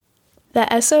The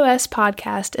SOS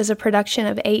podcast is a production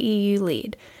of AEU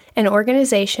Lead, an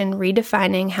organization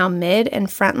redefining how mid and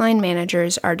frontline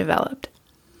managers are developed.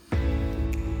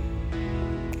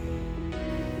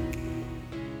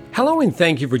 Hello and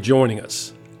thank you for joining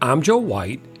us. I'm Joe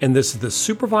White, and this is the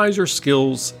Supervisor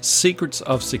Skills Secrets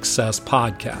of Success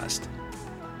podcast.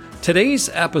 Today's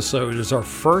episode is our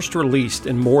first released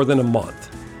in more than a month.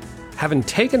 Having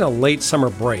taken a late summer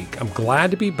break, I'm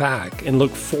glad to be back and look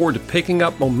forward to picking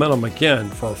up momentum again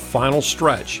for our final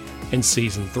stretch in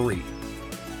Season 3.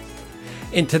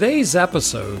 In today's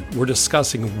episode, we're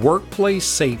discussing workplace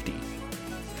safety.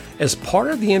 As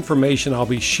part of the information I'll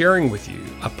be sharing with you,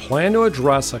 I plan to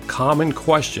address a common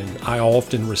question I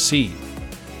often receive.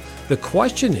 The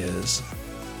question is,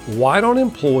 why don't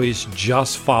employees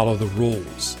just follow the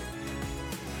rules?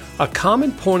 A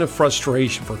common point of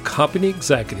frustration for company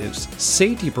executives,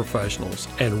 safety professionals,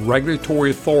 and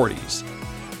regulatory authorities,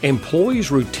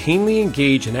 employees routinely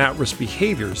engage in at-risk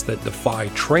behaviors that defy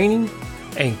training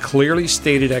and clearly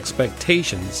stated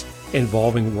expectations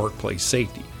involving workplace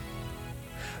safety.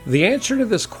 The answer to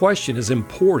this question is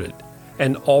important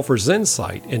and offers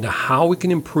insight into how we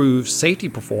can improve safety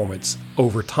performance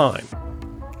over time.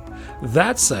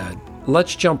 That said,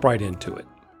 let's jump right into it.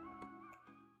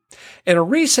 In a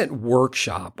recent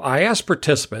workshop, I asked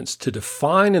participants to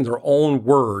define in their own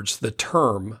words the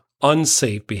term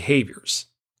unsafe behaviors.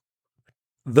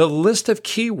 The list of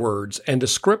keywords and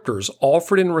descriptors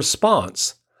offered in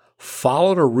response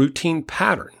followed a routine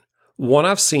pattern, one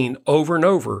I've seen over and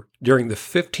over during the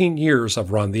 15 years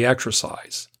I've run the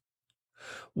exercise.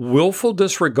 Willful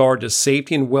disregard to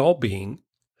safety and well-being,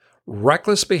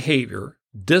 reckless behavior,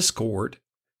 discord,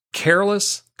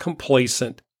 careless,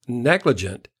 complacent,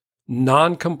 negligent,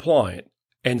 non-compliant,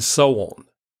 and so on.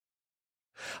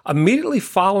 Immediately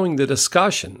following the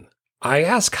discussion, I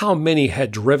asked how many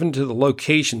had driven to the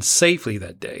location safely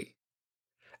that day.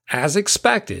 As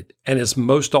expected, and as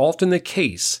most often the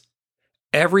case,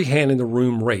 every hand in the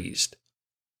room raised.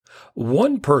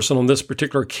 One person on this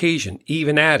particular occasion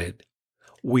even added,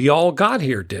 "We all got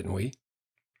here, didn't we?"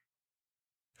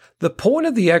 The point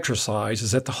of the exercise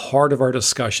is at the heart of our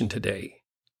discussion today.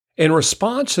 In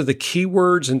response to the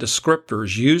keywords and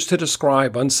descriptors used to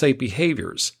describe unsafe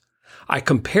behaviors, I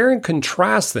compare and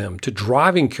contrast them to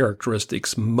driving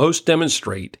characteristics most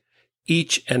demonstrate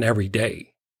each and every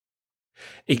day.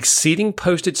 Exceeding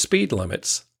posted speed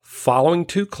limits, following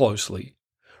too closely,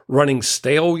 running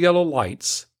stale yellow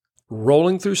lights,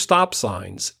 rolling through stop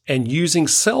signs, and using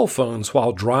cell phones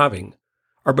while driving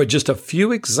are but just a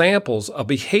few examples of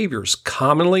behaviors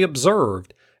commonly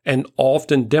observed and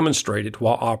often demonstrated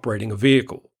while operating a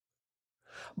vehicle.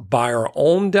 By our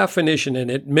own definition and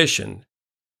admission,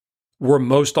 we're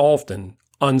most often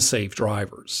unsafe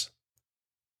drivers.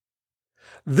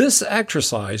 This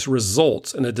exercise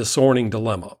results in a discerning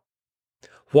dilemma.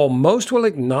 While most will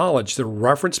acknowledge the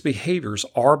referenced behaviors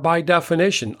are by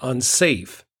definition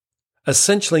unsafe,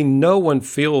 essentially no one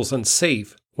feels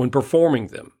unsafe when performing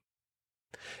them.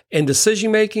 In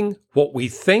decision-making, what we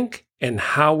think and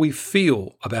how we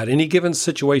feel about any given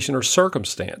situation or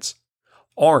circumstance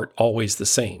aren't always the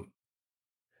same.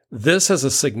 This has a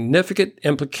significant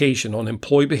implication on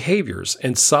employee behaviors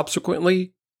and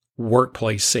subsequently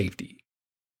workplace safety.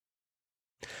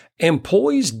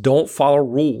 Employees don't follow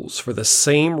rules for the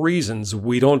same reasons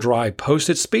we don't drive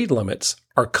posted speed limits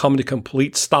or come to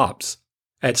complete stops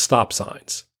at stop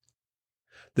signs.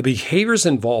 The behaviors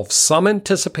involve some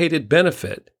anticipated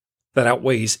benefit that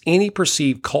outweighs any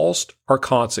perceived cost or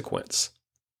consequence.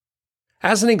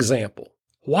 As an example,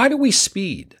 why do we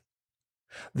speed?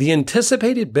 The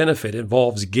anticipated benefit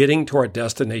involves getting to our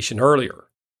destination earlier.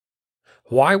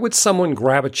 Why would someone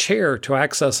grab a chair to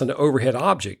access an overhead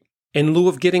object in lieu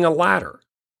of getting a ladder?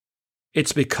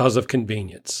 It's because of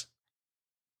convenience.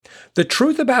 The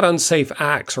truth about unsafe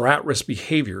acts or at-risk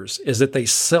behaviors is that they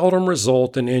seldom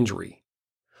result in injury.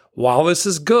 While this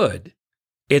is good,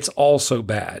 it's also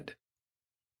bad.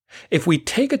 If we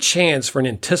take a chance for an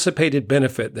anticipated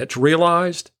benefit that's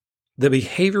realized, the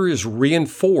behavior is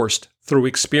reinforced through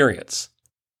experience.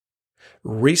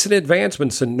 Recent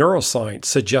advancements in neuroscience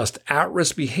suggest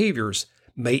at-risk behaviors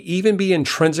may even be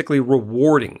intrinsically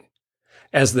rewarding,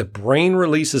 as the brain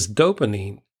releases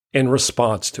dopamine in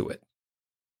response to it.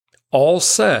 All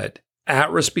said,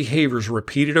 at-risk behaviors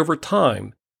repeated over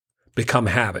time become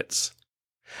habits.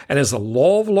 And as the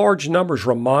law of large numbers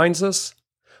reminds us,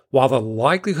 while the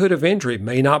likelihood of injury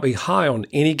may not be high on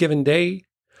any given day,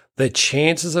 the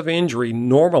chances of injury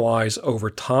normalize over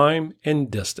time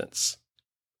and distance.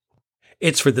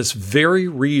 It's for this very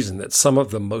reason that some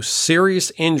of the most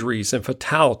serious injuries and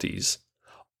fatalities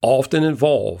often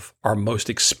involve our most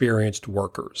experienced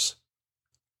workers.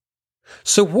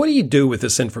 So what do you do with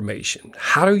this information?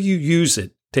 How do you use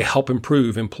it to help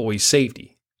improve employee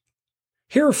safety?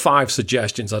 Here are 5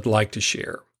 suggestions I'd like to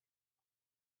share.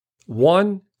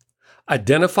 1.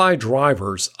 Identify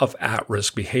drivers of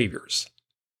at-risk behaviors.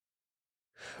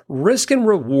 Risk and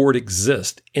reward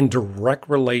exist in direct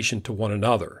relation to one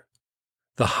another.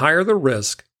 The higher the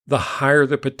risk, the higher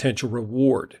the potential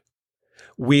reward.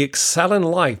 We excel in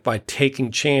life by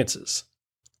taking chances.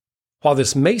 While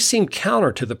this may seem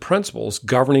counter to the principles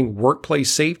governing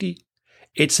workplace safety,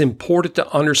 it's important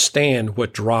to understand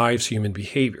what drives human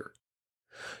behavior.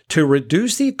 To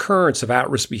reduce the occurrence of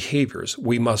at-risk behaviors,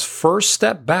 we must first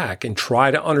step back and try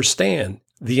to understand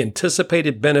the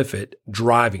anticipated benefit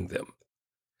driving them.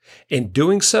 In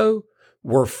doing so,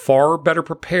 we're far better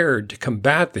prepared to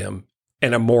combat them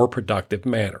in a more productive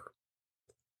manner.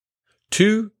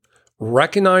 2.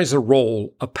 Recognize the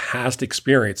role of past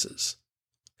experiences.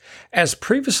 As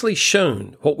previously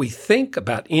shown, what we think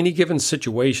about any given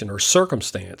situation or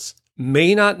circumstance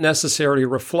may not necessarily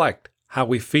reflect how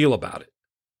we feel about it.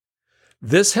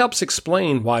 This helps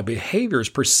explain why behaviors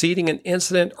preceding an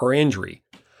incident or injury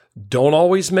don't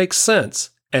always make sense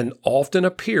and often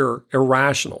appear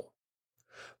irrational.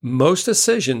 Most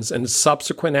decisions and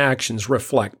subsequent actions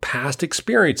reflect past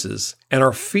experiences and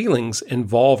our feelings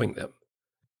involving them.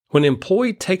 When an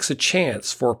employee takes a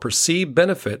chance for a perceived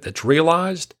benefit that's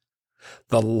realized,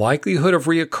 the likelihood of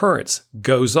reoccurrence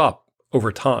goes up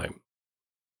over time.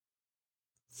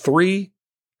 3.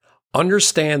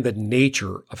 Understand the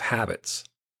nature of habits.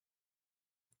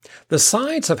 The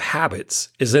science of habits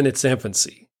is in its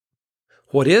infancy.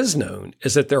 What is known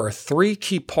is that there are 3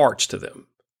 key parts to them: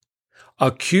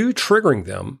 a cue triggering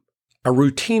them, a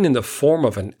routine in the form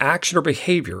of an action or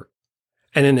behavior,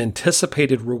 and an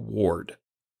anticipated reward.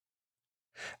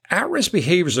 At-risk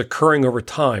behaviors occurring over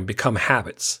time become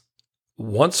habits.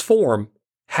 Once formed,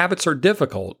 habits are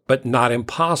difficult but not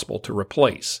impossible to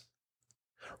replace.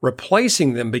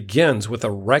 Replacing them begins with a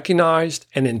recognized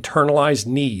and internalized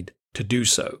need to do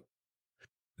so.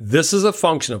 This is a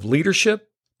function of leadership,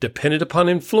 dependent upon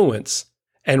influence,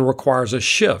 and requires a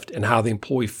shift in how the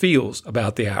employee feels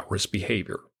about the at-risk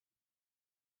behavior.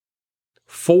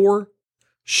 4.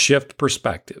 Shift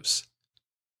perspectives.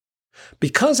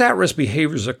 Because at-risk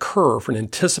behaviors occur for an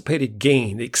anticipated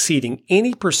gain exceeding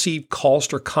any perceived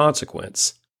cost or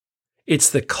consequence, it's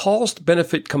the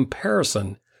cost-benefit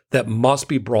comparison that must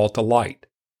be brought to light.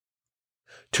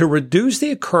 To reduce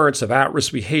the occurrence of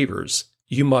at-risk behaviors,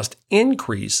 you must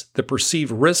increase the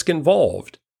perceived risk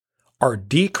involved or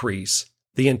decrease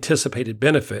the anticipated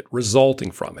benefit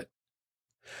resulting from it.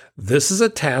 This is a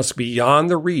task beyond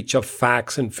the reach of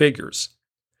facts and figures.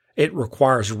 It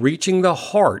requires reaching the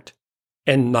heart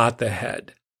and not the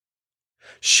head.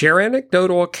 Share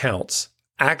anecdotal accounts,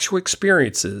 actual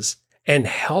experiences, and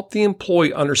help the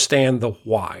employee understand the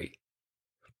why.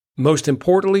 Most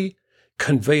importantly,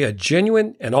 convey a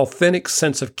genuine and authentic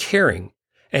sense of caring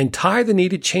and tie the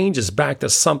needed changes back to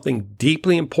something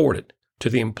deeply important to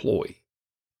the employee.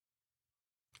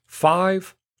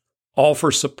 5.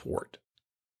 Offer support.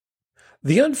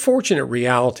 The unfortunate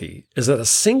reality is that a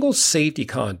single safety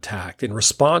contact in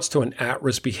response to an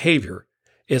at-risk behavior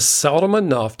is seldom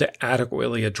enough to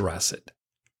adequately address it.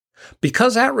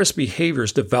 Because at-risk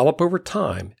behaviors develop over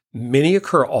time, many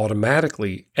occur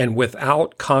automatically and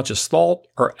without conscious thought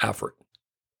or effort.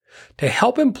 To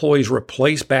help employees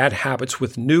replace bad habits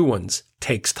with new ones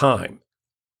takes time.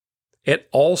 It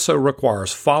also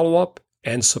requires follow-up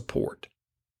and support.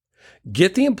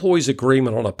 Get the employee's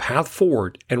agreement on a path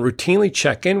forward and routinely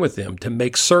check in with them to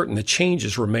make certain the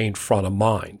changes remain front of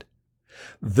mind.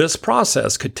 This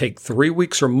process could take 3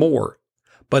 weeks or more,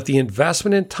 but the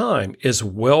investment in time is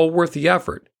well worth the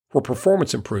effort where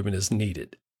performance improvement is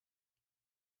needed.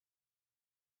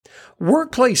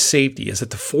 Workplace safety is at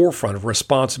the forefront of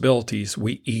responsibilities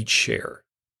we each share.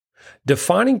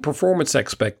 Defining performance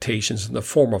expectations in the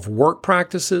form of work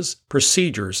practices,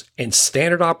 procedures, and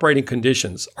standard operating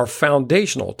conditions are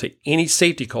foundational to any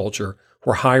safety culture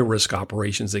where high-risk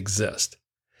operations exist.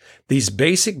 These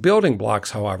basic building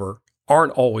blocks, however,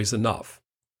 aren't always enough.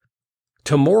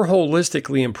 To more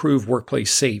holistically improve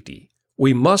workplace safety,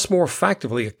 we must more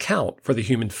effectively account for the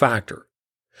human factor.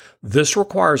 This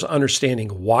requires understanding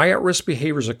why at-risk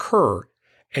behaviors occur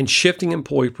and shifting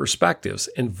employee perspectives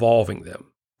involving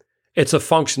them. It's a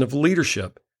function of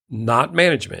leadership, not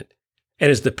management,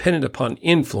 and is dependent upon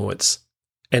influence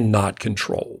and not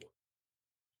control.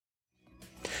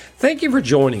 Thank you for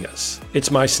joining us.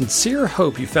 It's my sincere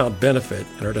hope you found benefit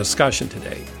in our discussion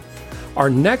today. Our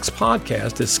next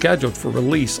podcast is scheduled for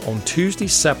release on Tuesday,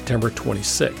 September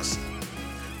 26th.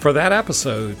 For that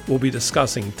episode, we'll be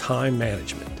discussing time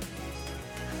management.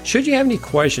 Should you have any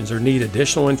questions or need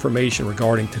additional information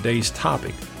regarding today's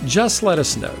topic, just let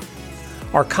us know.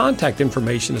 Our contact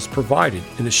information is provided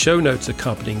in the show notes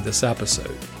accompanying this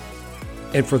episode.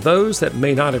 And for those that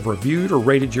may not have reviewed or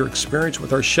rated your experience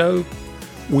with our show,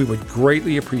 we would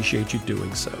greatly appreciate you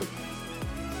doing so.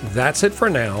 That's it for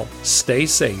now. Stay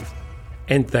safe,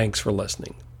 and thanks for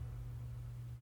listening.